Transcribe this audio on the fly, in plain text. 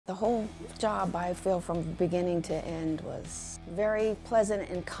The whole job, I feel, from beginning to end was very pleasant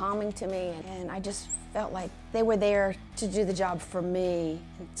and calming to me, and I just felt like they were there to do the job for me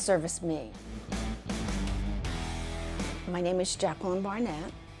and service me. My name is Jackie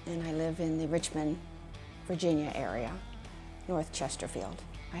Barnett, and I live in the Richmond, Virginia area, North Chesterfield.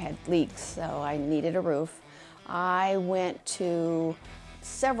 I had leaks, so I needed a roof. I went to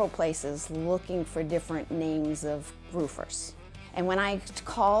several places looking for different names of roofers. And when I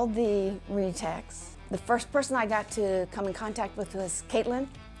called the Retex, the first person I got to come in contact with was Caitlin,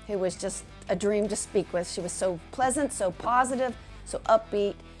 who was just a dream to speak with. She was so pleasant, so positive, so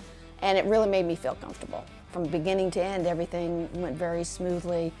upbeat, and it really made me feel comfortable. From beginning to end, everything went very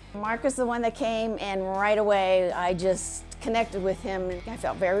smoothly. Mark was the one that came, and right away I just connected with him. I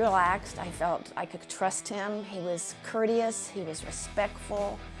felt very relaxed. I felt I could trust him. He was courteous, he was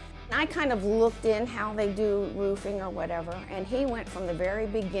respectful. I kind of looked in how they do roofing or whatever, and he went from the very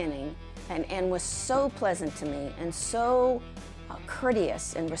beginning and was so pleasant to me and so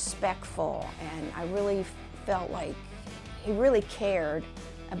courteous and respectful, and I really felt like he really cared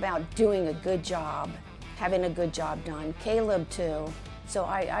about doing a good job, having a good job done. Caleb too. So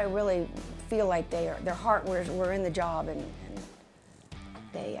I really feel like their heart were in the job, and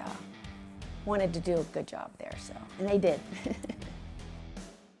they wanted to do a good job there, and they did.